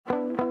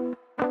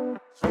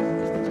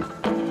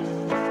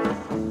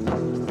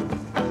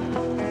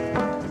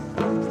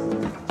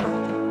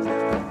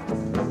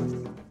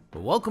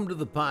Welcome to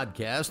the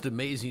podcast,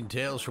 Amazing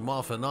Tales from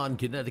Off and On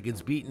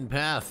Connecticut's Beaten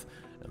Path,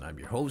 and I'm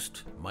your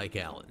host, Mike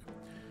Allen.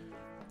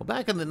 Well,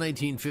 back in the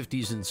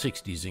 1950s and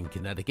 60s in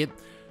Connecticut,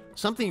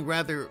 something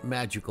rather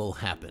magical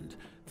happened.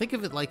 Think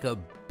of it like a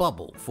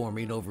bubble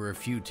forming over a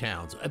few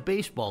towns, a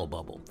baseball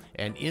bubble,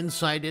 and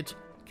inside it,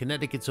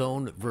 Connecticut's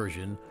own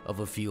version of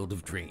a field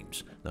of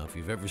dreams. Now, if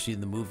you've ever seen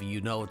the movie, you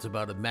know it's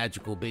about a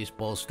magical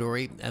baseball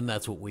story, and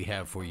that's what we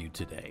have for you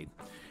today.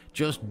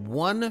 Just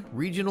one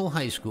regional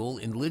high school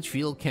in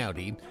Litchfield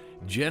County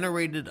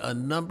generated a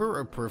number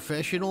of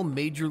professional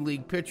major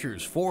league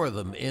pitchers, 4 of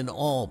them in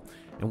all.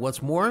 And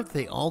what's more,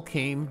 they all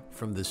came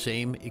from the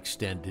same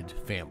extended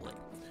family.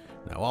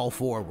 Now, all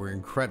 4 were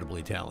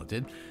incredibly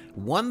talented.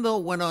 One, though,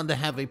 went on to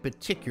have a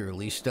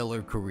particularly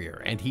stellar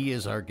career, and he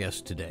is our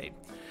guest today.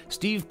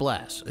 Steve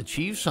Blass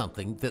achieved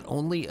something that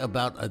only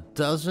about a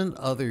dozen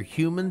other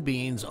human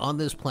beings on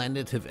this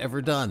planet have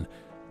ever done,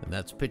 and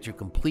that's pitch a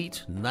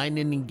complete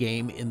 9-inning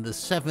game in the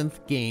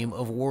 7th game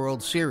of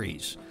World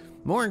Series.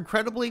 More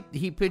incredibly,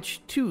 he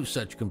pitched 2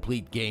 such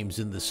complete games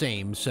in the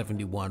same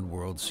 71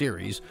 World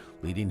Series,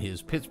 leading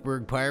his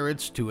Pittsburgh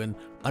Pirates to an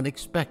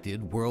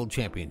unexpected World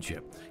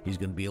Championship. He's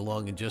going to be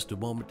along in just a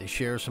moment to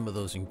share some of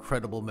those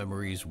incredible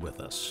memories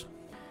with us.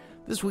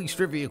 This week's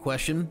trivia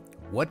question: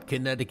 what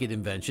Connecticut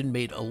invention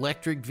made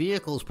electric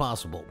vehicles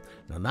possible?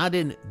 Now, not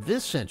in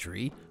this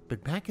century,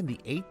 but back in the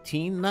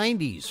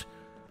 1890s.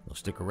 Well,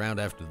 stick around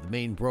after the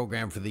main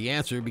program for the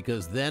answer,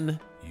 because then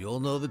you'll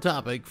know the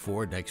topic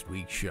for next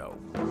week's show.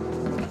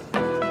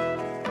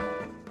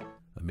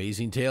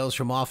 Amazing Tales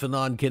from Off and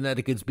On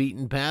Connecticut's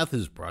Beaten Path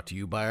is brought to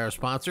you by our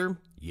sponsor,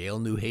 Yale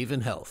New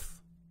Haven Health.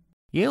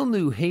 Yale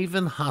New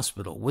Haven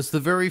Hospital was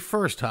the very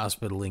first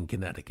hospital in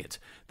Connecticut.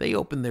 They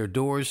opened their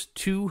doors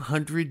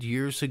 200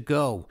 years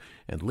ago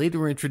and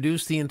later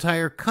introduced the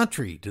entire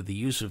country to the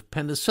use of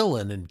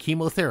penicillin and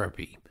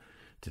chemotherapy.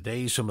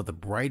 Today, some of the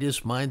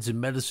brightest minds in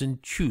medicine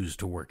choose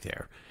to work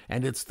there,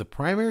 and it's the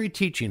primary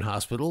teaching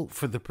hospital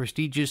for the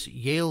prestigious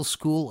Yale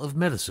School of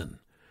Medicine.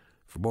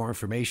 For more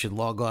information,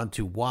 log on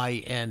to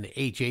ynhhs.org.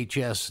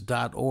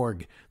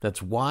 That's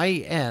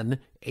ynhhs.org.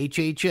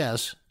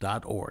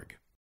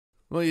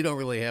 Well, you don't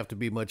really have to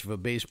be much of a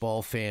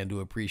baseball fan to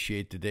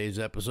appreciate today's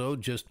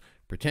episode. Just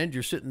pretend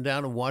you're sitting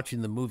down and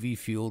watching the movie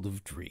Field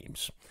of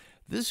Dreams.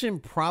 This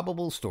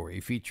improbable story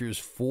features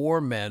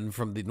 4 men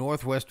from the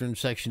northwestern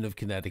section of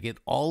Connecticut,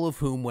 all of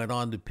whom went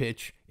on to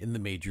pitch in the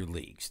major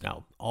leagues.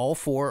 Now, all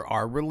 4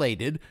 are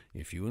related,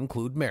 if you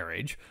include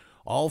marriage.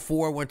 All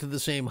 4 went to the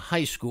same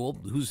high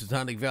school,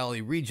 Housatonic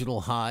Valley Regional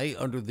High,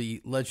 under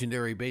the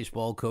legendary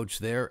baseball coach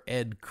there,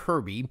 Ed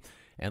Kirby.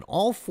 And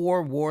all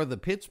 4 wore the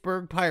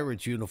Pittsburgh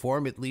Pirates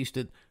uniform, at least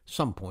at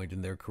some point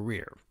in their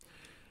career.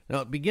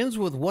 Now, it begins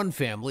with one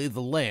family,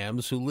 the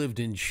Lambs, who lived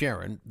in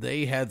Sharon.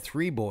 They had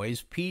 3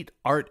 boys, Pete,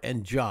 Art,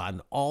 and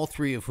John, all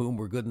 3 of whom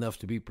were good enough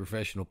to be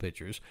professional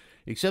pitchers,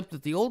 except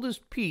that the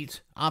oldest,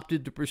 Pete,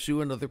 opted to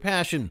pursue another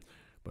passion.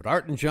 But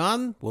Art and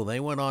John, well, they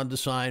went on to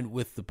sign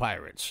with the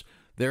Pirates.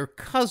 Their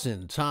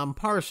cousin, Tom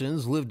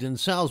Parsons, lived in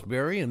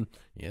Salisbury, and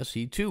yes,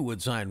 he too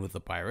would sign with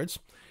the Pirates.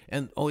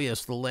 And, oh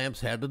yes, the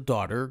Lambs had a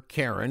daughter,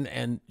 Karen,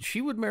 and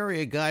she would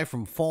marry a guy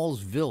from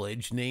Falls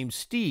Village named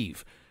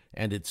Steve.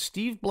 And it's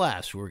Steve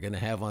Blass who we're going to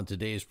have on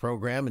today's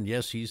program, and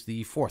yes, he's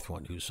the 4th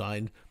one who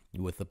signed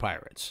with the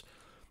Pirates.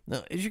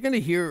 Now, as you're going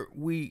to hear,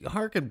 we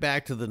harken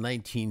back to the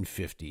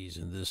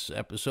 1950s in this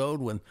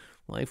episode, when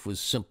life was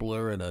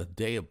simpler and a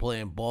day of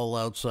playing ball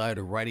outside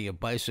or riding a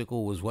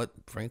bicycle was what,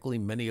 frankly,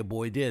 many a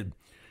boy did.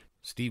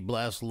 Steve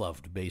Blass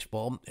loved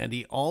baseball, and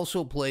he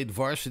also played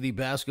varsity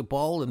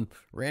basketball and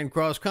ran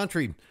cross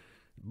country.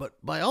 But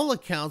by all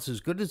accounts, as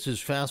good as his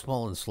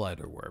fastball and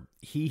slider were,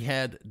 he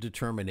had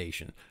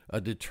determination, a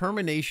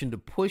determination to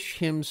push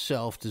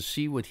himself to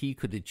see what he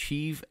could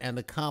achieve and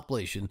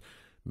accomplish. And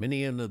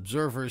many an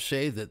observer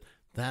say that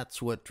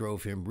that's what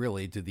drove him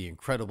really to the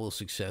incredible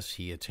success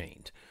he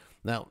attained.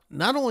 Now,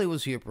 not only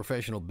was he a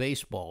professional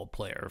baseball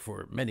player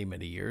for many,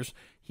 many years,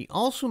 he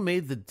also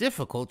made the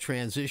difficult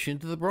transition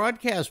to the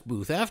broadcast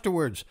booth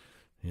afterwards.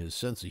 His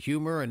sense of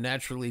humor and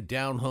naturally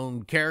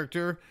down-home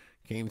character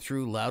came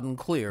through loud and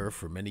clear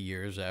for many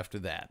years after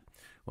that.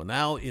 Well,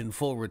 now in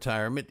full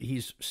retirement,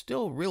 he's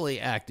still really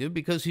active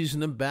because he's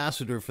an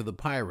ambassador for the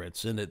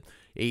Pirates, and at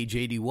age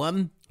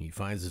 81, he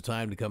finds the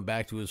time to come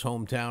back to his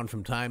hometown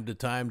from time to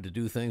time to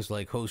do things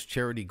like host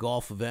charity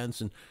golf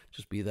events and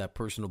just be that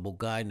personable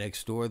guy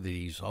next door that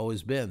he's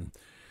always been.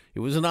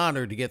 It was an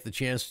honor to get the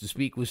chance to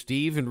speak with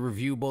Steve and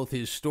review both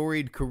his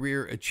storied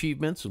career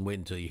achievements, and wait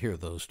until you hear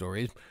those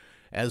stories,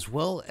 as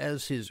well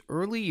as his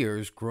early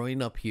years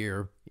growing up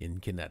here in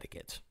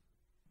Connecticut.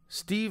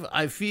 Steve,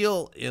 I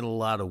feel in a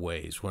lot of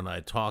ways when I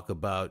talk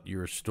about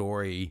your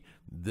story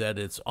that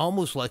it's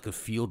almost like a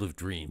Field of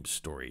Dreams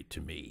story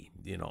to me.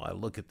 You know, I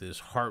look at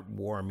this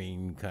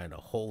heartwarming, kind of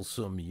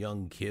wholesome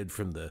young kid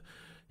from the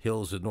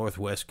hills of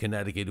northwest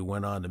Connecticut who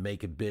went on to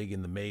make it big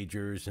in the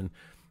majors, and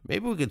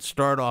Maybe we could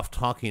start off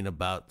talking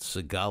about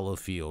Segalla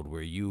Field,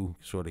 where you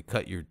sort of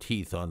cut your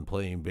teeth on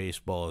playing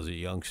baseball as a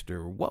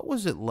youngster. What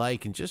was it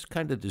like? And just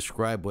kind of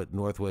describe what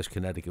Northwest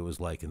Connecticut was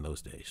like in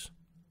those days.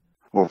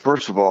 Well,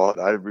 first of all,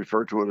 I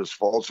refer to it as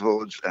Falls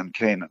Village and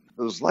Canaan.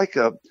 It was like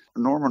a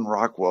Norman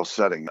Rockwell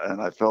setting,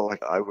 and I felt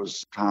like I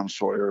was Tom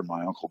Sawyer and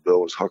my Uncle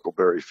Bill was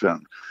Huckleberry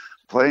Finn.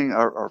 Playing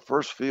our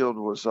first field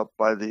was up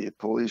by the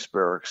police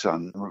barracks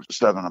on Route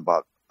 7,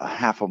 about a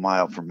half a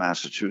mile from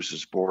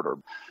Massachusetts border.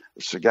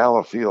 The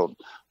Segalla Field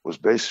was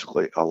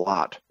basically a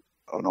lot,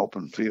 an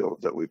open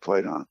field that we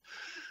played on.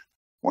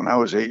 When I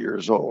was 8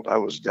 years old, I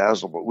was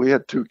dazzled, but we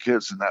had two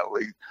kids in that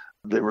league.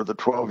 They were the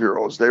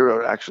 12-year-olds. They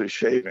were actually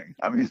shaving.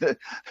 I mean,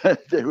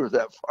 they were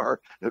that far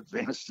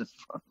advanced in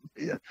front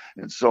of me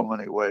in so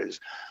many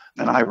ways.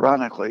 And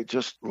ironically,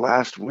 just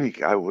last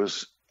week, I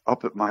was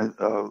up at my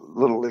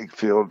Little League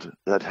field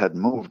that had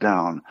moved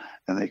down,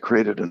 and they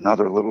created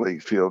another Little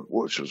League field,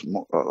 which was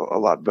a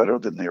lot better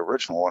than the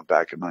original one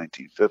back in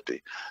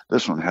 1950.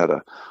 This one had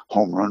a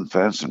home run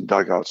fence and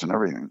dugouts and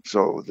everything.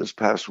 So this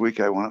past week,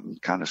 I went and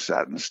kind of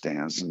sat in the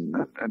stands and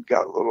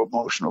got a little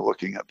emotional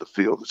looking at the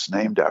field that's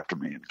named after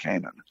me in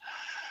Canaan.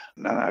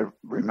 And I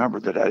remember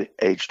that at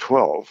age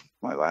 12,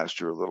 my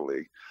last year of Little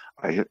League,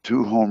 I hit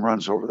 2 home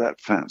runs over that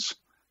fence,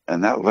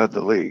 and that led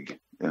the league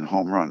in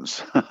home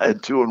runs. I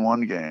had 2 in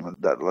one game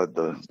that led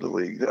the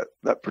league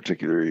that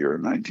particular year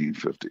in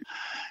 1950.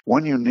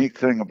 One unique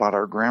thing about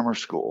our grammar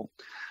school,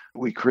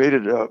 we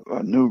created a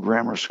new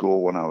grammar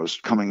school when I was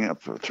coming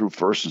up through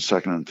first and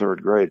second and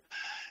third grade,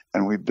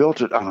 and we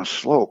built it on a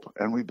slope,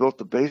 and we built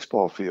the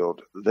baseball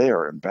field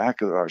there in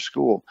back of our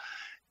school,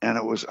 and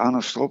it was on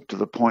a slope to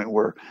the point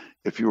where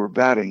if you were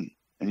batting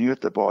and you hit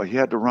the ball, you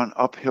had to run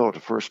uphill to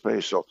first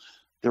base, so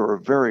there were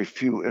very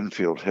few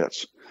infield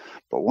hits.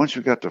 But once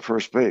you got to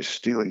first base,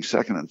 stealing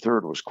second and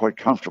third was quite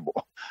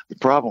comfortable. The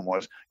problem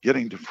was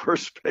getting to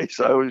first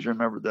base. I always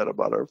remembered that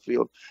about our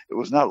field. It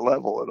was not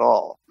level at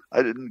all.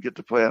 I didn't get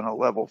to play on a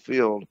level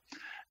field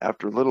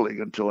after Little League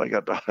until I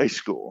got to high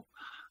school.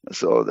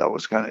 So that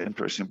was kind of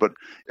interesting. But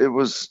it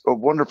was a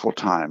wonderful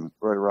time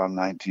right around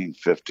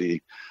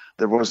 1950.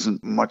 There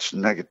wasn't much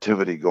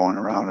negativity going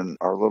around in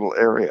our little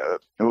area.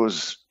 It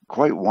was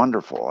quite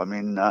wonderful. I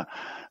mean,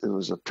 there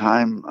was a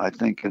time, I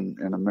think,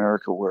 in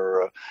America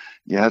where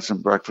you had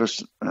some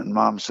breakfast and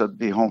mom said,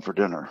 be home for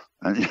dinner.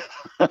 And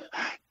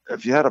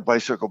if you had a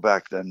bicycle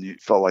back then, you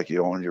felt like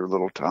you owned your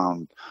little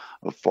town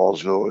of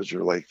Falls Village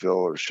or Lakeville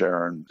or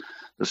Sharon,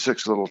 the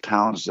 6 little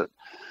towns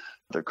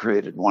that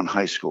created one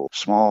high school,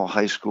 small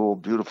high school,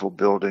 beautiful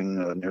building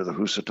near the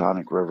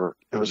Housatonic River.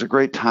 It was a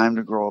great time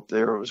to grow up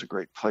there. It was a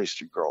great place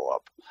to grow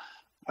up.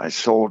 I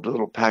sold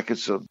little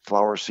packets of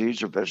flower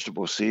seeds or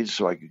vegetable seeds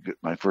so I could get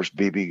my first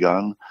BB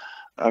gun.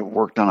 I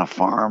worked on a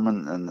farm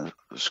and the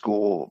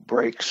school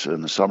breaks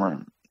in the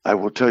summer. I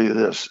will tell you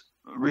this,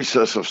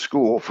 recess of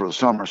school for the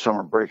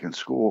summer break in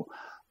school,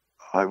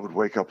 I would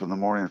wake up in the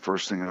morning, the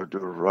first thing I would do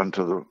was run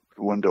to the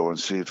window and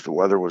see if the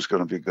weather was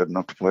going to be good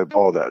enough to play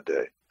ball that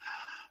day.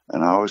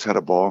 And I always had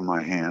a ball in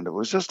my hand. It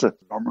was just a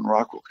Norman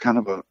Rockwell kind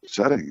of a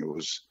setting.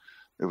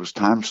 It was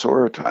Tom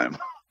Sawyer time.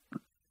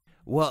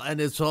 Well, and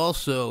it's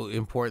also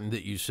important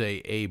that you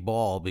say a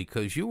ball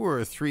because you were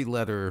a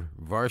 3-letter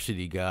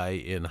varsity guy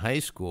in high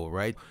school,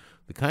 right?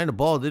 The kind of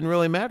ball didn't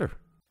really matter.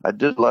 I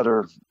did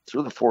letter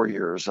through the 4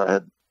 years.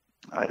 I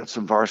had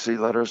some varsity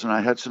letters and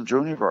I had some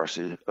junior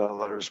varsity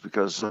letters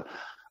because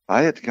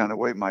I had to kind of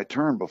wait my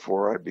turn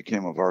before I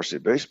became a varsity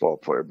baseball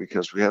player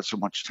because we had so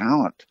much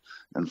talent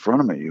in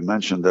front of me. You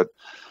mentioned that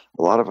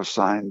a lot of us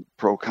signed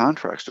pro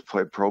contracts to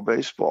play pro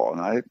baseball, and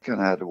I kind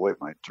of had to wait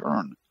my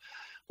turn,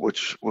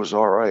 which was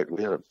all right.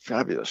 We had a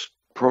fabulous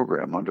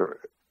program under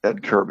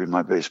Ed Kirby,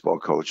 my baseball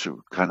coach,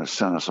 who kind of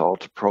sent us all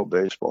to pro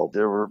baseball.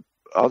 There were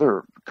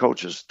other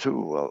coaches,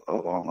 too,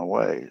 along the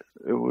way.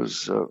 It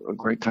was a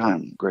great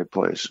time, great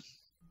place.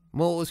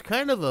 Well, it was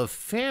kind of a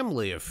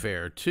family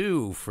affair,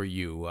 too, for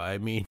you. I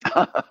mean,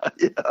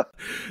 yeah.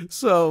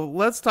 So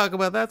let's talk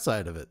about that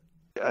side of it.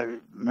 I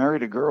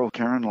married a girl,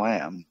 Karen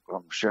Lamb,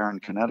 from Sharon,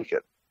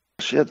 Connecticut.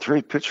 She had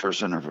 3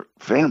 pitchers in her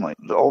family.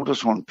 The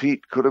oldest one,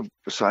 Pete, could have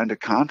signed a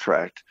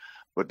contract,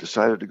 but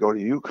decided to go to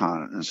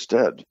UConn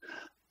instead.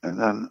 And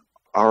then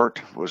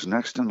Art was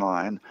next in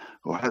line,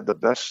 who had the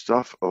best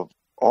stuff of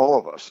all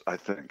of us, I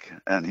think.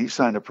 And he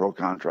signed a pro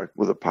contract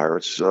with the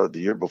Pirates the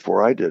year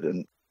before I did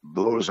and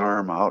blew his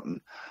arm out,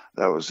 and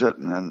that was it.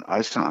 And then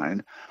I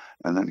signed,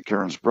 and then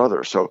Karen's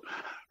brother. So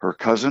her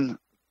cousin,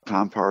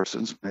 Tom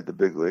Parsons, made the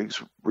big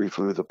leagues,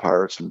 briefly with the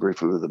Pirates and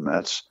briefly with the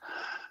Mets.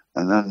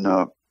 And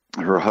then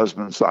her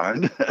husband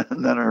signed,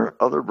 and then her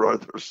other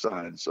brother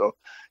signed. So,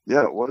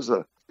 yeah, it was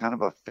a kind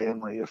of a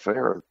family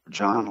affair.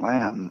 John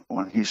Lamb,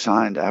 when he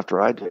signed after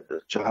I did,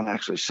 John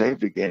actually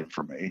saved a game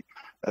for me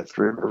at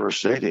Three River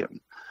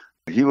Stadium.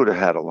 He would have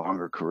had a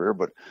longer career,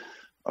 but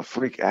a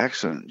freak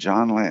accident.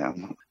 John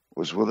Lamb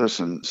was with us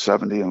in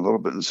 70 and a little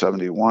bit in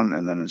 71,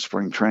 and then in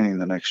spring training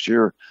the next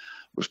year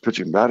was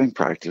pitching batting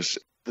practice.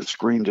 The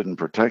screen didn't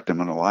protect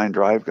him, and a line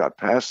drive got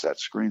past that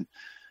screen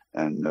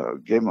and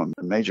gave him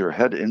a major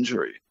head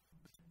injury.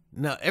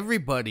 Now,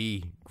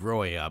 everybody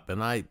growing up,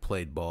 and I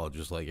played ball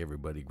just like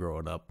everybody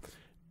growing up,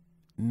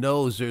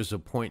 knows there's a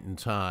point in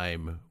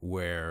time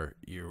where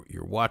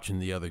you're watching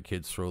the other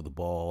kids throw the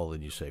ball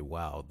and you say,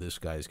 wow, this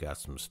guy's got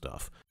some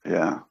stuff.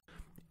 Yeah.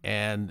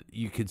 And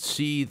you could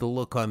see the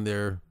look on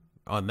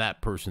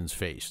that person's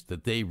face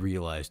that they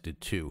realized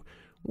it too.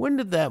 When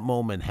did that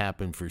moment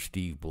happen for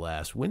Steve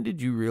Blass? When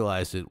did you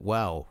realize that,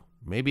 wow,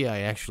 maybe I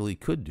actually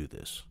could do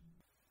this?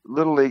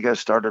 Little League, I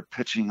started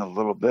pitching a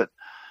little bit,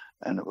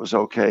 and it was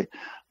okay.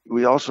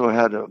 We also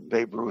had a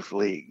Babe Ruth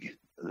League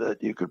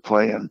that you could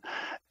play in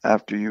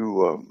after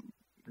you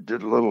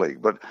did Little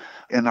League. But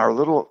in our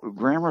little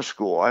grammar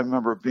school, I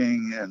remember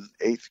being in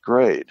 8th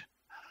grade,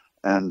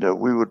 and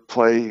we would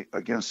play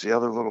against the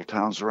other little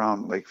towns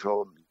around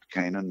Lakeville,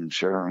 Canaan, and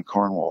Sharon, and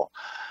Cornwall.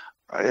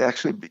 I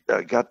actually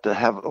got to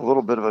have a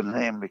little bit of a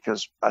name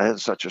because I had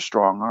such a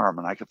strong arm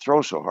and I could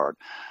throw so hard.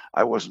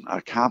 I wasn't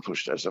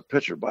accomplished as a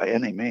pitcher by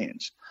any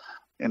means.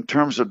 In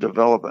terms of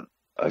development,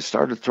 I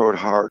started to throw it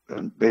hard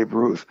in Babe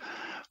Ruth.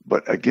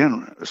 But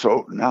again,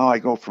 so now I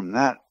go from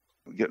that,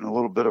 getting a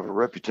little bit of a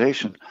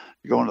reputation,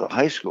 going to the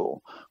high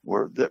school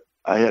where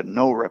I had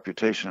no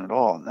reputation at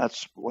all. And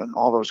that's when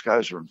all those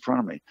guys were in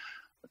front of me.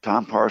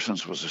 Tom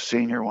Parsons was a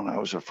senior when I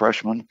was a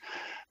freshman.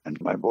 And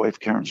my wife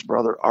Karen's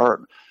brother,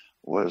 Art,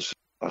 was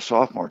a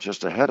sophomore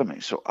just ahead of me.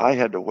 So I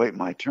had to wait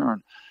my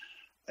turn.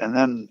 And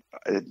then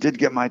I did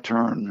get my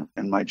turn.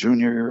 In my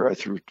junior year, I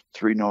threw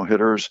 3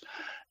 no-hitters.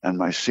 And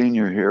my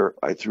senior year,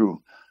 I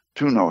threw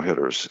 2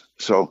 no-hitters.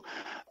 So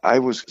I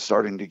was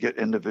starting to get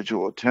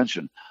individual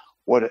attention.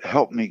 What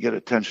helped me get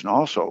attention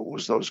also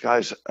was those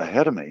guys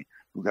ahead of me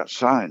who got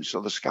signed.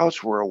 So the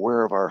scouts were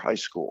aware of our high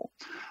school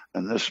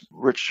and this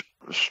rich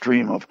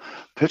stream of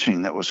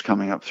pitching that was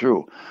coming up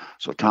through.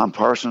 So Tom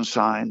Parsons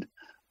signed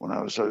when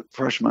I was a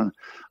freshman.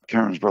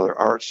 Karen's brother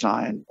Art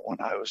signed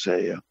when I was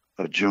a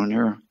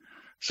junior.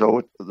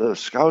 So the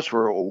scouts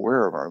were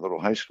aware of our little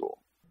high school.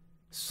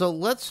 So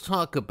let's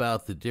talk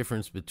about the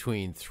difference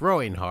between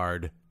throwing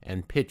hard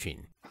and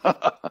pitching.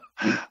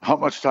 How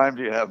much time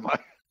do you have, Mike?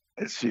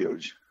 It's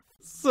huge.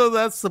 So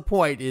that's the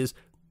point, is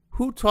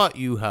who taught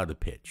you how to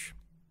pitch?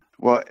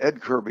 Well, Ed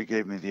Kirby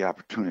gave me the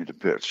opportunity to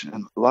pitch,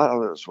 and a lot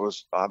of this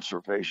was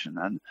observation.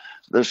 And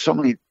there's so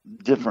many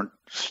different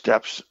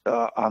steps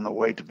on the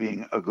way to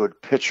being a good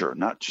pitcher,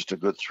 not just a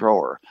good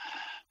thrower.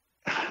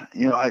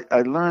 You know,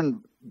 I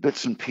learned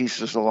bits and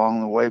pieces along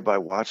the way by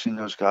watching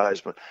those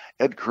guys, but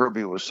Ed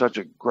Kirby was such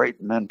a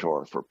great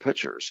mentor for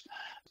pitchers.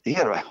 He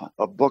had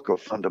a book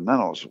of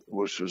fundamentals,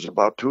 which was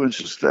about 2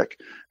 inches thick,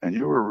 and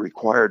you were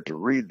required to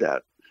read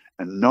that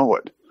and know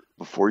it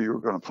before you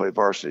were going to play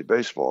varsity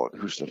baseball at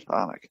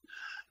Housatonic.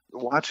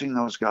 Watching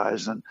those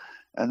guys and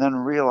then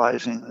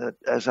realizing that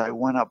as I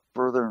went up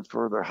further and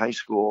further high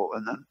school,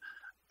 and then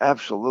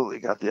absolutely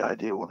got the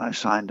idea when I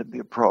signed to be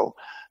a pro,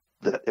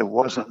 that it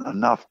wasn't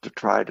enough to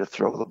try to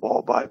throw the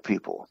ball by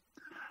people.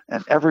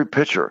 And every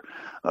pitcher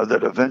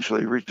that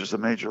eventually reaches the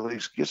major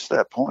leagues gets to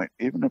that point.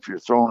 Even if you're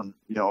throwing,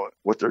 you know,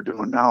 what they're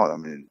doing now, I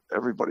mean,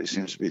 everybody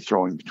seems to be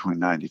throwing between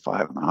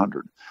 95 and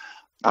 100.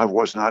 I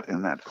was not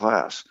in that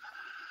class.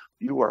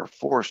 You are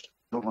forced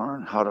to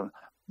learn how to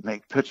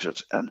make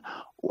pitches and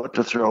what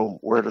to throw,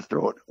 where to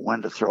throw it,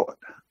 when to throw it.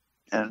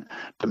 And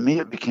to me,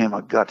 it became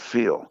a gut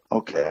feel.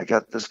 Okay, I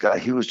got this guy.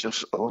 He was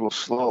just a little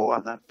slow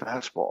on that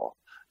fastball.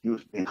 He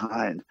was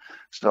behind.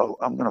 So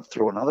I'm going to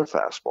throw another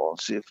fastball and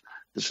see if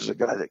this is a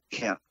guy that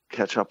can't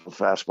catch up with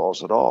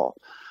fastballs at all.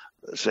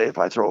 Say if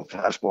I throw a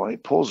fastball and he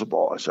pulls the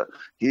ball, I said,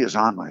 he is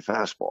on my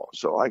fastball.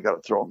 So I got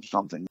to throw him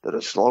something that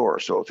is slower.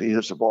 So if he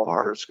hits the ball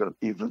harder, it's going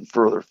to even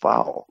further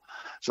foul.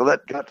 So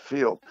that gut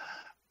feel,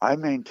 I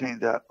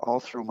maintained that all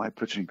through my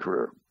pitching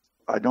career.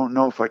 I don't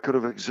know if I could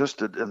have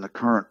existed in the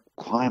current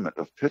climate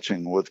of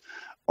pitching with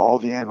all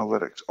the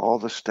analytics, all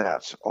the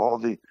stats, all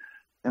the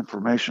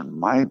information.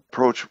 My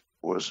approach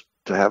was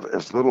to have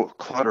as little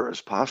clutter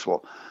as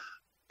possible.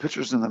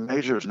 Pitchers in the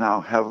majors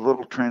now have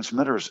little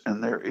transmitters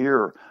in their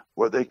ear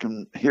where they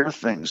can hear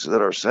things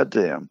that are said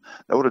to him.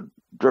 That would have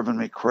driven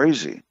me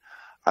crazy.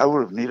 I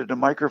would have needed a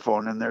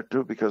microphone in there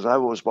too, because I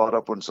was brought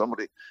up when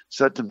somebody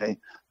said to me,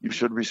 you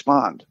should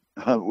respond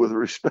with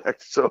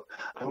respect. So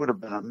I would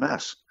have been a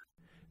mess.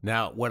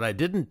 Now, what I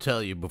didn't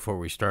tell you before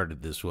we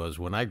started this was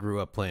when I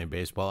grew up playing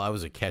baseball, I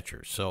was a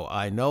catcher. So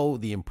I know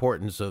the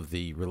importance of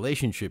the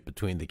relationship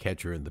between the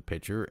catcher and the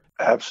pitcher.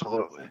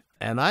 Absolutely.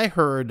 And I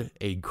heard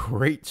a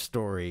great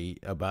story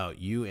about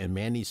you and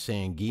Manny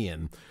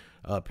Sanguillen.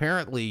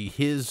 Apparently,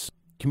 his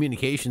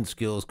communication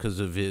skills, because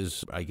of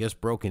his, I guess,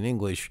 broken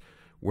English,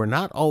 were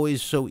not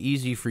always so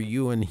easy for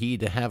you and he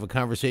to have a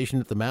conversation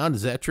at the mound.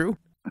 Is that true?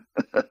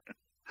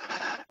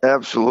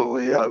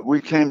 Absolutely.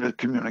 We came to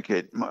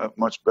communicate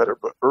much better,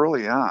 but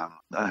early on,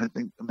 I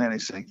think Manny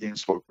Sanguillen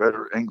spoke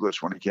better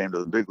English when he came to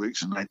the big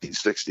leagues in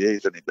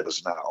 1968 than he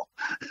does now.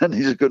 And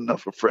he's a good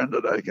enough a friend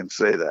that I can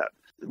say that.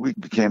 We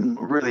became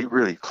really,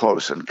 really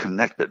close and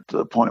connected to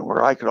the point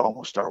where I could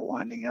almost start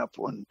winding up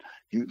when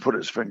he put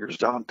his fingers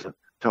down to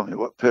tell me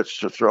what pitch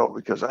to throw,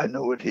 because I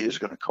knew what he was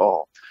going to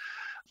call.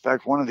 In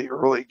fact, one of the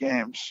early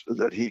games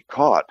that he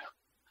caught,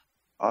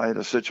 I had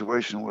a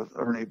situation with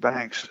Ernie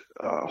Banks,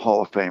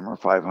 Hall of Famer,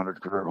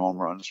 500 career home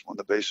runs when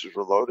the bases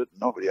were loaded,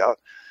 nobody out.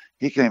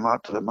 He came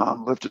out to the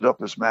mound, lifted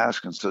up his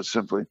mask, and said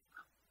simply,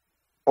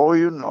 "Oh,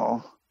 you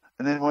know,"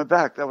 and then went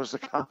back. That was the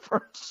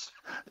conference.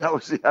 That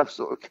was the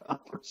absolute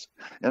conference.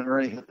 And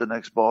Ernie hit the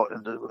next ball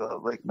into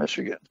Lake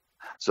Michigan.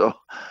 So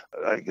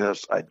I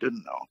guess I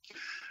didn't know.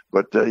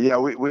 But yeah,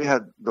 we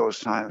had those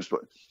times.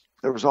 But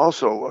there was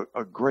also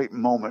a great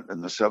moment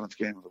in the seventh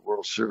game of the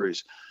World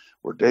Series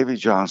where Davey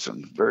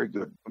Johnson, very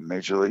good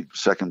major league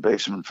second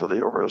baseman for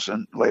the Orioles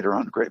and later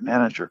on great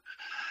manager,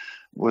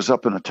 was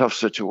up in a tough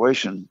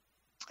situation.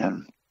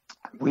 And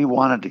we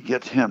wanted to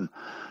get him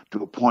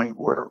to a point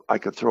where I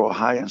could throw a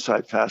high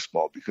inside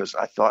fastball because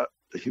I thought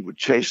that he would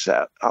chase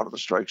that out of the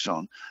strike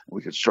zone and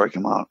we could strike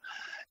him out.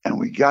 And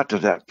we got to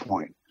that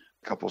point,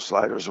 a couple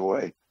sliders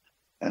away.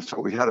 And so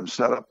we had him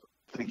set up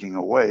thinking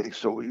away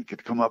so we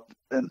could come up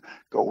and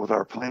go with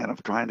our plan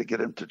of trying to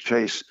get him to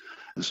chase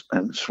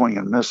and swing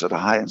and miss at a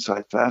high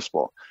inside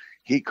fastball.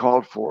 He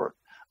called for it.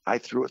 I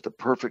threw it the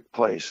perfect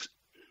place.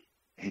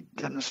 He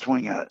didn't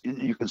swing at it.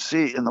 You can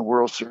see in the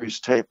World Series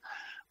tape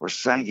where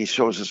Sangy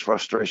shows his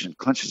frustration,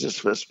 clenches his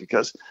fist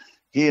because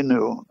I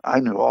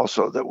knew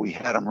also that we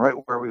had him right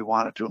where we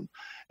wanted to him,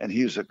 and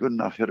he was a good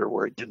enough hitter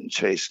where he didn't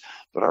chase.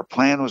 But our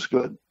plan was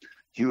good.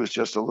 He was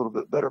just a little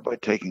bit better by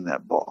taking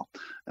that ball.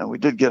 And we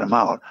did get him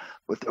out,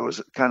 but there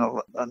was kind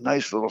of a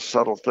nice little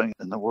subtle thing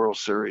in the World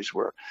Series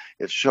where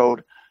it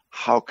showed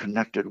how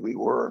connected we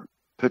were,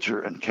 pitcher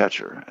and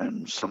catcher.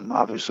 And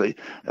obviously,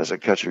 as a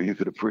catcher, you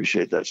could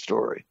appreciate that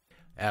story.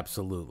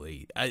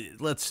 Absolutely.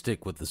 Let's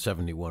stick with the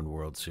 71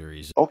 World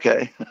Series.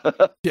 Okay.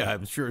 Yeah,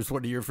 I'm sure it's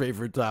one of your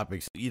favorite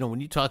topics.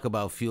 When you talk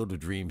about Field of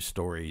Dreams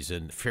stories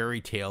and fairy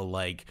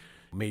tale-like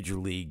major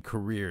league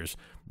careers,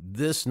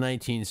 this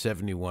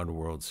 1971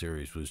 World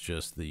Series was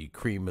just the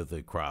cream of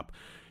the crop.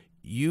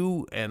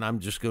 You, and I'm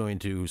just going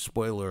to,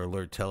 spoiler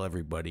alert, tell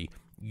everybody,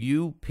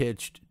 you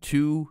pitched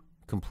 2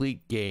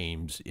 complete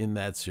games in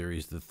that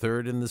series, the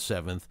 3rd and the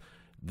 7th.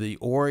 The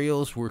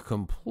Orioles were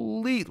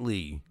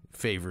completely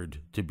favored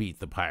to beat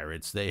the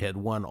Pirates. They had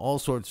won all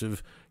sorts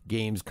of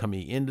games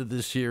coming into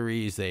the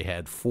series. They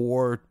had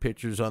 4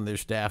 pitchers on their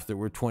staff that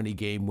were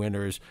 20-game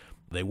winners.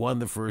 They won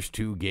the first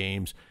 2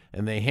 games,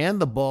 and they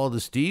hand the ball to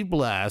Steve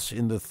Blass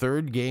in the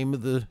 3rd game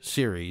of the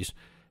series,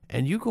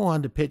 and you go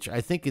on to pitch. I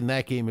think in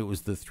that game it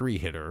was the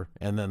 3-hitter,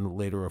 and then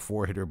later a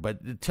 4-hitter.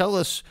 But tell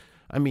us,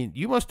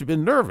 you must have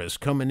been nervous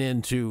coming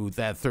into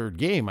that 3rd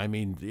game.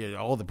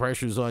 All the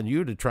pressure's on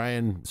you to try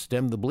and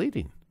stem the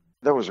bleeding.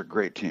 That was a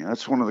great team.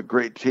 That's one of the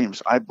great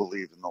teams, I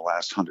believe, in the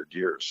last 100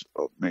 years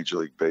of Major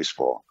League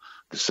Baseball.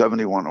 The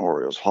 71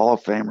 Orioles, Hall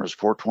of Famers,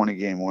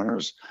 420-game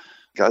winners,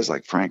 guys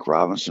like Frank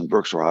Robinson,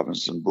 Brooks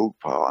Robinson, Boog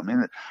Powell.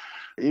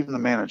 Even the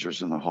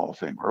managers in the Hall of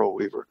Fame, Earl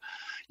Weaver.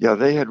 Yeah,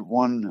 they had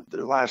won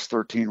their last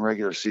 13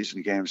 regular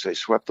season games. They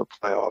swept the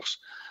playoffs,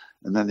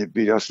 and then they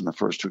beat us in the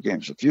first 2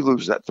 games. If you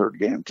lose that 3rd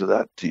game to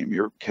that team,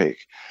 you're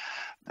cake.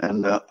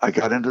 And I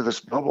got into this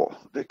bubble.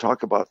 They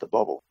talk about the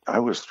bubble. I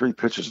was 3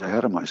 pitches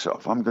ahead of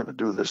myself. I'm going to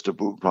do this to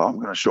Boog Powell. I'm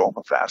going to show him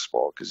a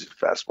fastball because he's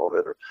a fastball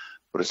hitter,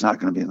 but it's not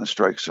going to be in the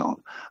strike zone.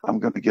 I'm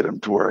going to get him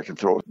to where I can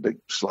throw a big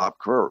slop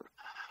curve.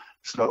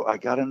 So I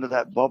got into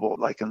that bubble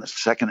like in the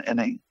 2nd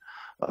inning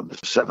of the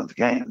 7th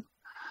game,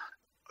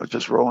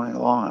 just rolling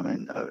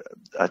along.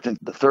 I think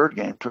the 3rd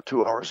game took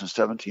 2 hours and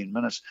 17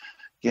 minutes.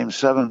 Game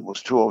 7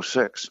 was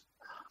 2:06.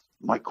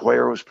 Mike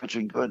Cuellar was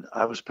pitching good.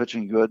 I was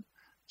pitching good.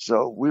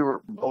 So we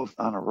were both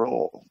on a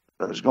roll.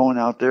 I was going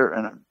out there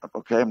and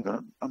okay, I'm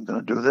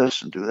gonna do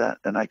this and do that,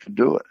 and I could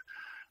do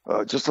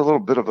it. Just a little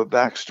bit of a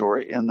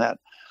backstory in that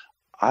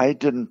I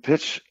didn't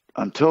pitch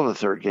until the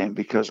 3rd game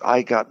because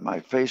I got my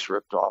face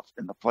ripped off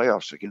in the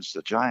playoffs against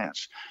the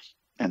Giants.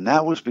 And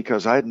that was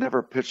because I had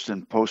never pitched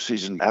in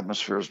postseason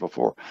atmospheres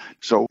before.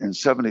 So in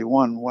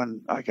 71,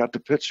 when I got to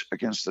pitch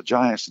against the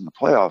Giants in the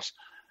playoffs,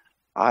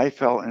 I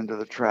fell into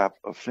the trap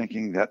of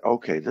thinking that,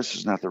 okay, this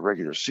is not the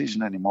regular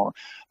season anymore.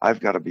 I've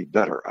got to be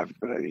better. I've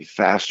got to be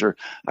faster.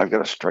 I've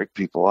got to strike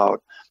people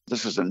out.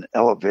 This is an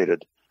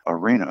elevated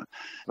arena.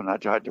 And I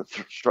tried to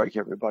strike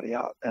everybody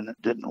out, and it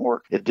didn't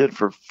work. It did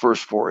for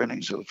first 4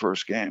 innings of the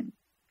first game.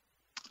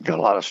 Got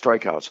a lot of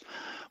strikeouts,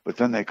 but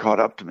then they caught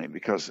up to me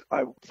because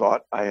I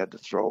thought I had to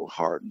throw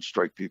hard and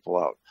strike people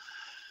out.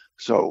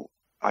 So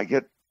I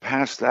get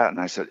past that,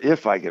 and I said,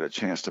 if I get a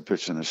chance to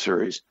pitch in the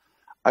series,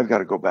 I've got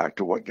to go back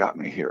to what got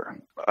me here.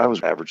 I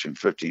was averaging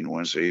 15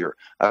 wins a year.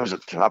 I was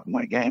at the top of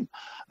my game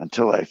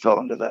until I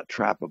fell into that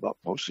trap about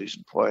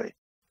postseason play.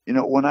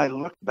 When I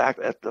look back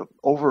at the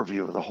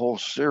overview of the whole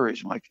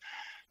series, Mike,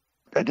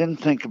 I didn't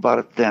think about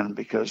it then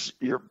because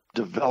you're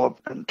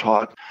developed and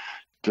taught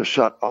to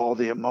shut all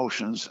the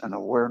emotions and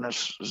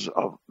awarenesses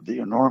of the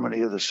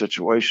enormity of the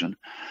situation.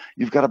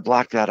 You've got to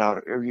block that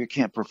out or you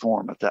can't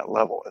perform at that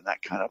level in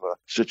that kind of a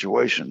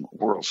situation,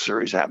 World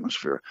Series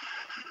atmosphere.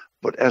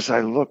 But as I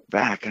look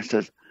back, I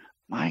said,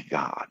 my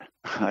God,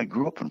 I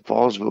grew up in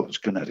Falls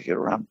Village, Connecticut,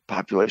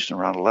 population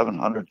around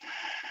 1,100,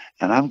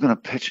 and I'm going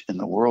to pitch in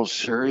the World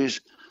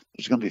Series.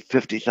 There's going to be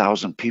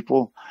 50,000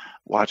 people.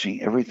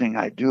 watching everything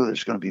I do.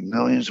 There's going to be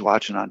millions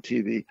watching on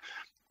TV.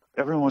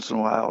 Every once in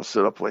a while, I'll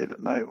sit up late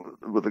at night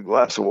with a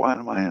glass of wine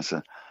in my hand and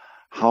say,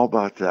 how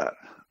about that?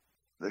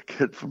 The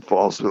kid from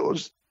Fallsville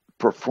is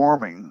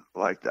performing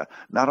like that,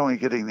 not only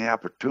getting the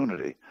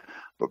opportunity,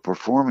 but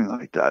performing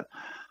like that.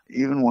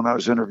 Even when I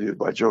was interviewed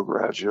by Joe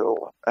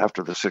Graggio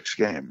after the 6th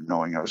game,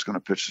 knowing I was going to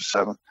pitch the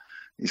 7th,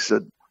 he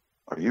said,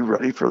 are you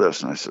ready for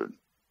this? And I said,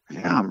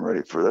 yeah, I'm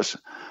ready for this.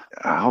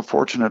 How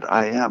fortunate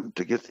I am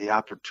to get the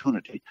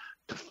opportunity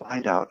to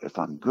find out if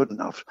I'm good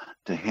enough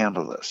to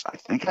handle this. I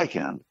think I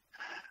can,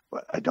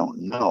 but I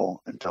don't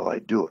know until I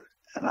do it.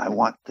 And I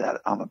want that.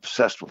 I'm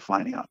obsessed with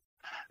finding out.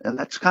 And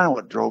that's kind of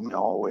what drove me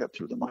all the way up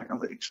through the minor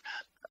leagues.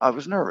 I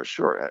was nervous,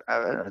 sure.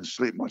 I didn't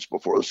sleep much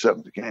before the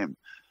 7th game.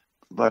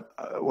 But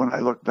when I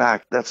look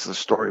back, that's the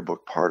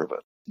storybook part of it.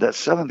 That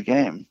 7th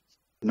game,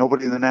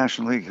 nobody in the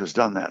National League has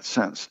done that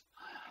since.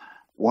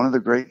 One of the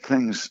great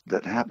things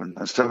that happened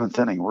in the 7th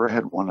inning, we're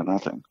ahead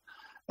 1-0.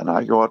 And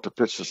I go out to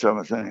pitch the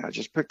 7th inning. I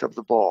just picked up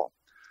the ball.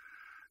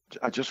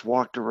 I just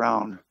walked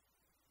around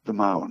the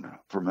mound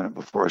for a minute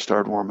before I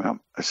started warming up.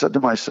 I said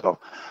to myself,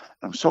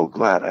 I'm so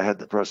glad I had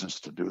the presence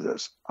to do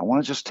this. I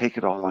want to just take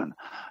it all in.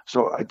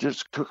 So I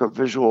just took a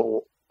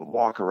visual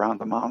walk around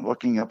the mound,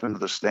 looking up into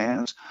the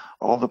stands,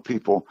 all the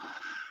people.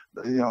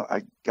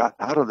 I got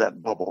out of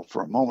that bubble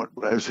for a moment,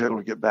 but I was able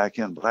to get back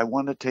in. But I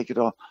wanted to take it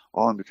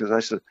all in because I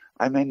said,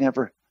 I may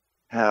never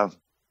have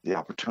the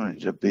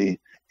opportunity to be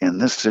in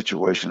this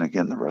situation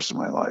again the rest of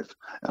my life.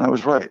 And I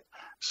was right.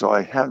 So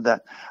I have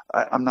that.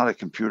 I'm not a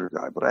computer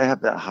guy, but I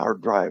have that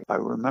hard drive. I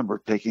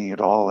remember taking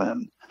it all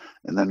in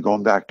and then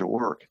going back to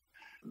work.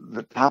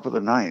 The top of the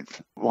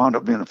 9th wound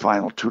up being the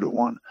final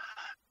 2-1.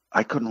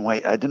 I couldn't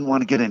wait. I didn't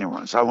want to get any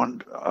runs. I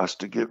wanted us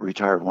to get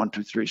retired 1,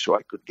 2, 3 so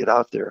I could get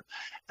out there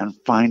and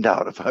find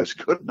out if I was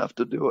good enough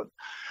to do it.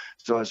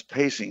 So I was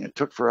pacing. It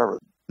took forever.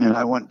 And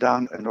I went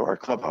down into our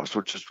clubhouse,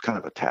 which is kind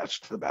of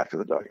attached to the back of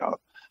the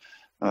dugout.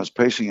 I was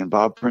pacing, and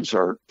Bob Prince,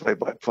 our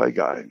play-by-play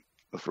guy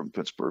from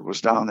Pittsburgh, was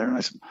down there. And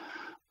I said,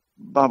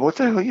 Bob, what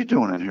the hell are you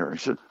doing in here? He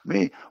said,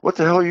 me, what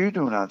the hell are you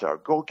doing out there?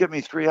 Go get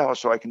me 3 hours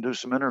so I can do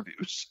some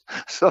interviews.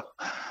 So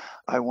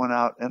I went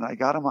out and I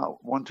got him out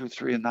 1, 2,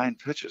 3, and 9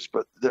 pitches.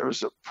 But there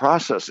was a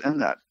process in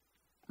that.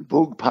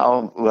 Boog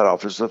Powell led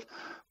off as a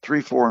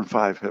 3, 4, and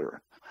 5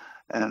 hitter.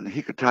 And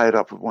he could tie it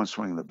up with one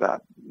swing of the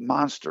bat.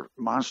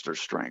 Monster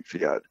strength he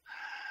had.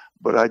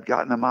 But I'd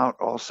gotten him out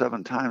all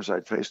 7 times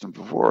I'd faced him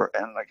before.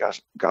 And I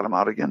got him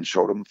out again,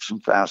 showed him some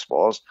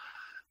fastballs.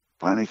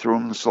 Finally threw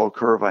him the slow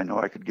curve I know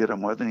I could get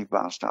him with, and he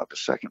bounced out to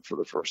second for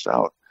the first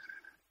out.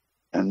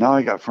 And now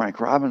I got Frank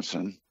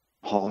Robinson,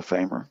 Hall of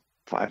Famer,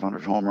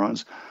 500 home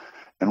runs.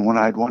 And when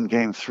I'd won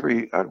game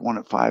 3, I'd won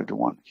it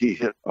 5-1. He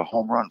hit a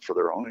home run for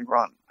their only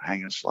run,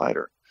 hanging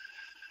slider.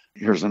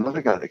 Here's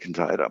another guy that can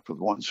tie it up with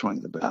one swing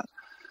of the bat.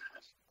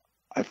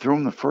 I threw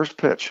him the first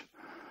pitch,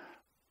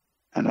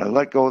 and I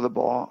let go of the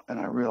ball, and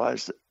I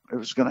realized that it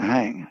was going to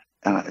hang.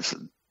 And I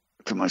said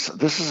to myself,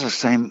 this is the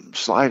same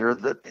slider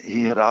that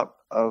he hit out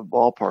of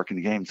ballpark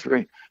in game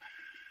 3.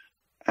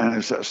 And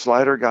as that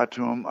slider got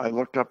to him, I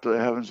looked up to the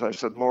heavens. I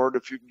said, Lord,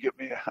 if you can get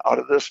me out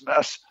of this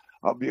mess,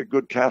 I'll be a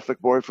good Catholic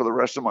boy for the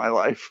rest of my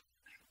life.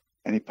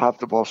 And he popped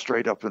the ball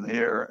straight up in the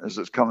air as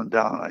it's coming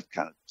down. I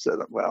kind of said,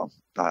 well,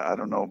 I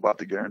don't know about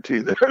the guarantee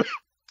there.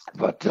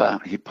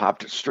 But he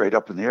popped it straight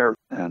up in the air.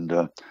 And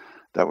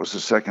that was the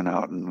second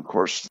out. And, of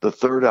course, the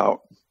third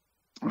out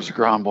was a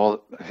ground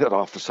ball that hit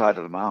off the side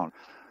of the mound.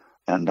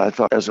 And I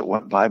thought as it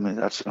went by me,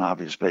 that's an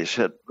obvious base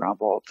hit, ground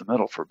ball up the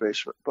middle for a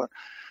base hit. But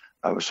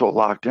I was so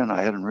locked in,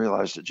 I hadn't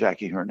realized that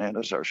Jackie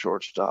Hernandez, our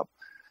shortstop,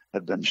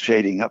 had been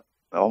shading up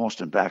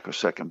almost in back of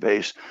second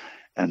base.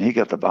 And he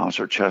got the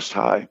bouncer chest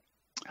high.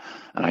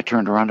 And I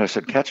turned around, I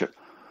said, catch it.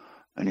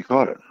 And he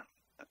caught it.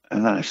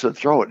 And then I said,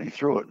 throw it. And he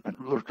threw it. And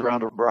looked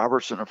around at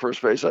Robertson at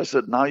first base. I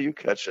said, now you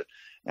catch it.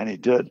 And he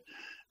did.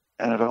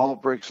 And it all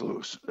breaks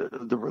loose.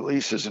 The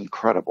release is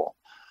incredible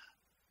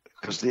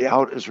because the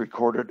out is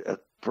recorded at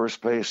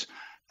first base.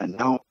 And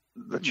now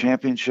the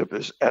championship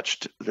is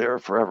etched there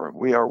forever.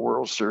 We are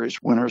World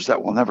Series winners.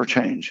 That will never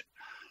change.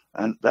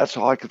 And that's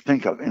all I could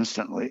think of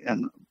instantly.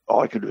 And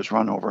all I could do is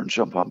run over and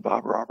jump on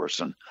Bob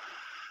Robertson.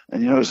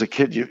 And, as a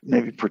kid, you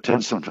maybe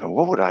pretend sometimes,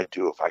 what would I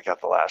do if I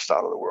got the last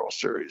out of the World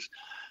Series?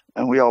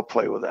 And we all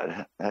play with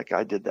that. Heck,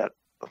 I did that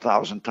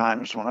 1,000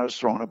 times when I was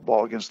throwing a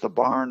ball against the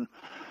barn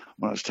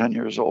when I was 10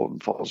 years old in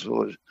Falls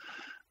Village.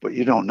 But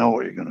you don't know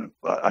what you're going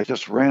to. I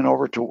just ran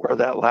over to where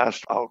that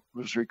last out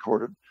was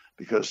recorded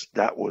because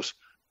that was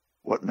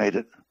what made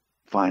it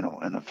final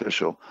and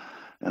official.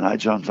 And I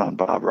jumped on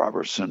Bob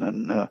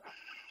Robertson.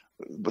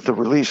 But the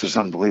release is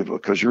unbelievable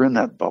because you're in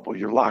that bubble.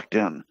 You're locked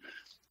in.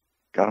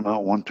 Got him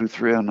out 1, 2,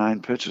 3 on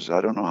 9 pitches.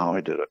 I don't know how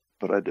I did it,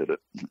 but I did it.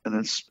 And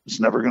it's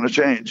never going to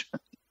change.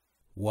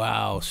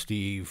 Wow,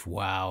 Steve.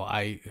 Wow.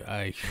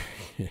 I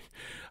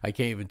can't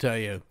even tell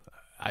you.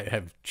 I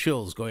have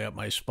chills going up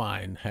my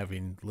spine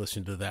having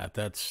listened to that.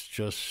 That's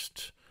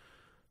just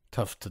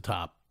tough to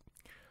top.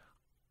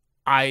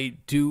 I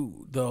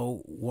do,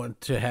 though, want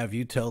to have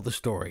you tell the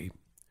story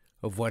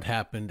of what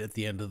happened at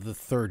the end of the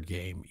third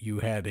game. You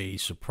had a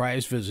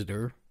surprise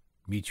visitor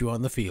meet you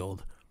on the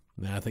field,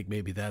 and I think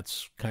maybe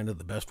that's kind of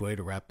the best way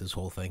to wrap this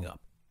whole thing up.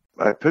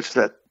 I pitched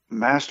that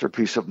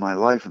masterpiece of my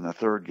life in the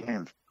third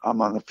game.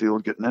 I'm on the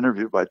field getting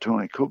interviewed by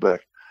Tony Kubek,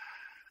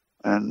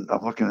 and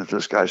I'm looking at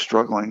this guy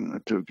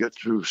struggling to get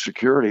through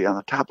security on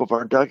the top of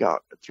our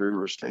dugout at Three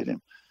River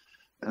Stadium.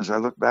 As I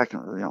look back,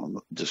 I'm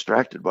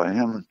distracted by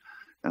him,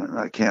 and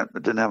I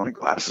didn't have any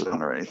glasses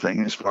on or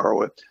anything. He's far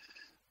away.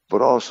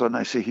 But all of a sudden,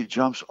 I see he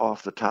jumps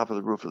off the top of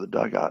the roof of the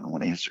dugout, and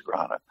when he hits the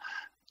ground,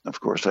 of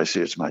course, I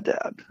see it's my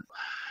dad.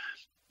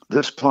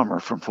 This plumber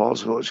from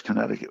Falls Village,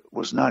 Connecticut,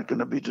 was not going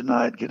to be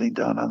denied getting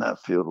down on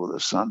that field with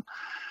his son.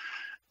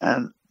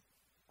 And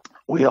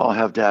we all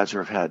have dads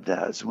or have had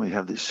dads, and we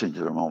have these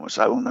singular moments.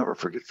 I will never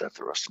forget that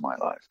the rest of my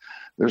life.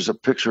 There's a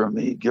picture of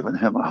me giving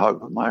him a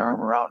hug with my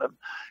arm around him.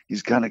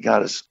 He's kind of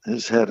got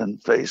his head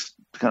and face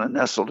kind of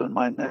nestled in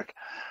my neck.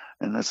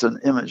 And it's an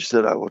image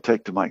that I will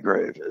take to my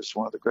grave. It's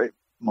one of the great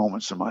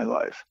moments in my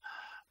life.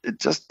 It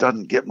just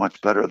doesn't get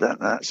much better than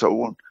that.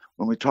 So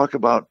when we talk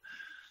about,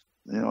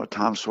 a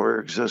Tom Sawyer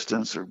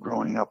existence or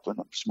growing up in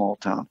a small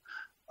town,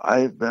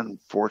 I've been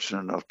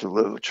fortunate enough to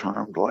live a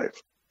charmed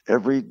life.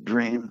 Every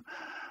dream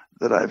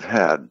that I've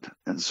had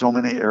in so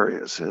many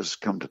areas has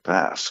come to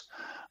pass.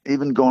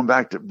 Even going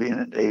back to being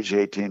at age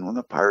 18 when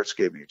the Pirates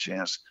gave me a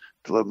chance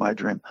to live my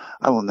dream,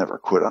 I will never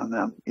quit on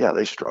them. Yeah,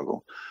 they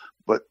struggle,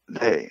 but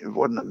it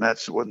wasn't the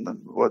Mets, it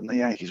wasn't the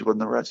Yankees, it wasn't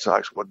the Red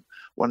Sox,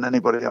 wasn't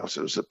anybody else.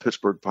 It was the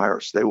Pittsburgh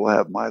Pirates. They will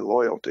have my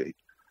loyalty,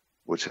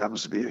 which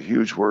happens to be a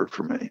huge word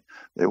for me.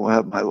 They will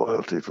have my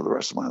loyalty for the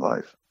rest of my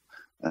life.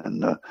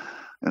 And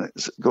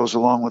it goes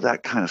along with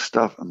that kind of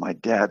stuff. And my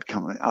dad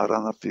coming out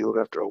on the field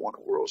after I won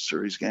a World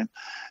Series game,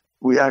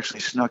 we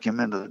actually snuck him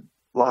into the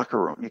locker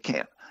room. You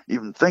can't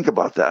even think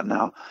about that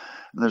now.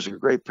 And there's a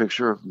great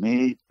picture of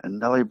me and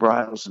Nellie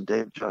Bryles and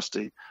Dave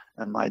Justy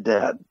and my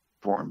dad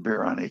pouring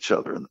beer on each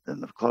other in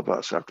the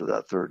clubhouse after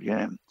that third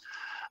game.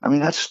 I mean,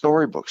 that's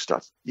storybook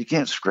stuff. You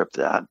can't script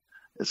that.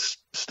 It's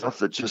stuff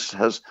that just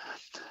has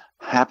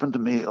happened to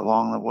me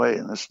along the way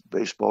in this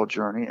baseball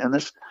journey and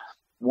this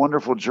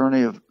wonderful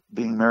journey of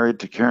being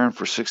married to Karen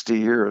for 60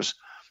 years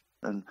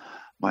and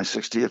my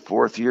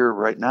 64th year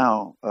right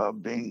now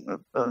being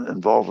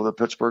involved with the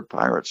Pittsburgh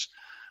Pirates.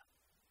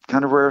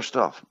 Kind of rare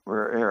stuff,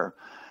 rare air,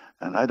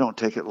 and I don't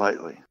take it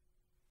lightly.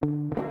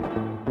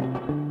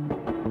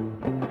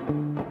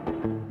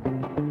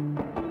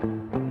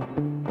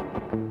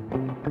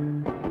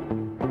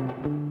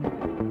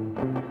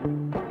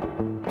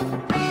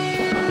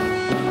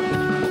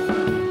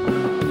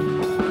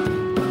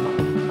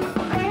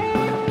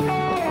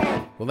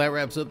 Well, that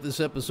wraps up this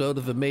episode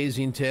of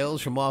Amazing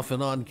Tales from Off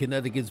and On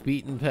Connecticut's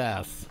Beaten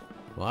Path.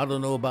 Well, I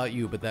don't know about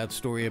you, but that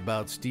story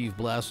about Steve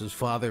Blass's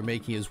father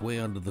making his way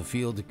onto the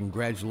field to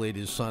congratulate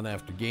his son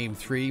after Game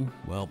 3,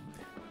 well,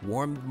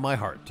 warmed my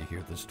heart to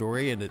hear the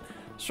story, and it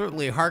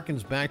certainly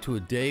harkens back to a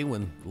day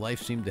when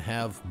life seemed to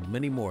have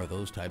many more of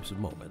those types of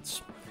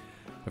moments.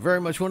 I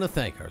very much want to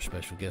thank our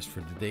special guest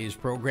for today's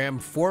program,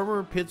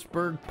 former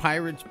Pittsburgh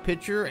Pirates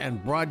pitcher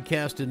and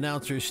broadcast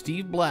announcer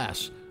Steve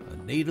Blass, a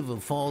native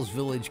of Falls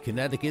Village,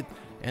 Connecticut,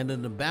 and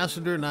an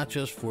ambassador not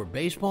just for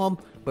baseball,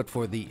 but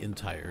for the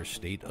entire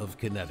state of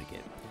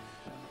Connecticut.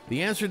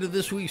 The answer to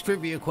this week's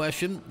trivia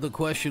question, the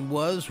question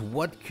was,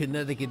 what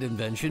Connecticut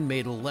invention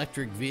made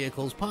electric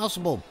vehicles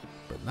possible,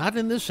 but not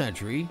in this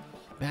century,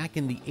 back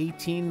in the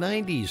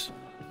 1890s?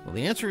 Well,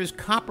 the answer is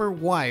copper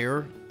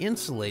wire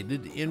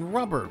insulated in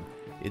rubber.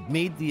 It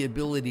made the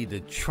ability to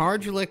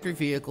charge electric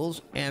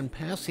vehicles and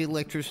pass the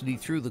electricity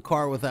through the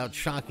car without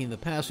shocking the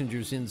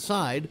passengers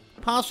inside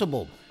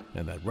possible.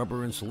 And that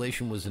rubber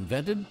insulation was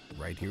invented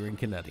right here in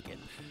Connecticut.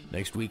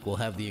 Next week, we'll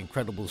have the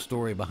incredible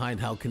story behind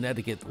how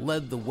Connecticut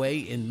led the way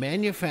in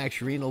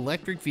manufacturing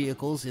electric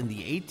vehicles in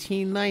the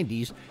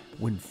 1890s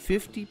when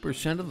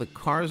 50% of the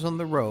cars on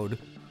the road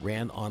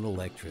ran on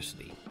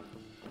electricity.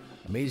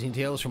 Amazing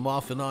Tales from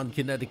Off and On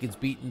Connecticut's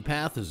Beaten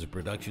Path is a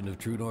production of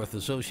True North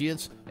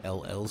Associates,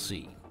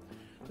 LLC.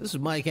 This is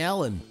Mike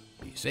Allen.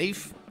 Be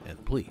safe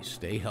and please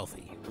stay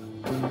healthy.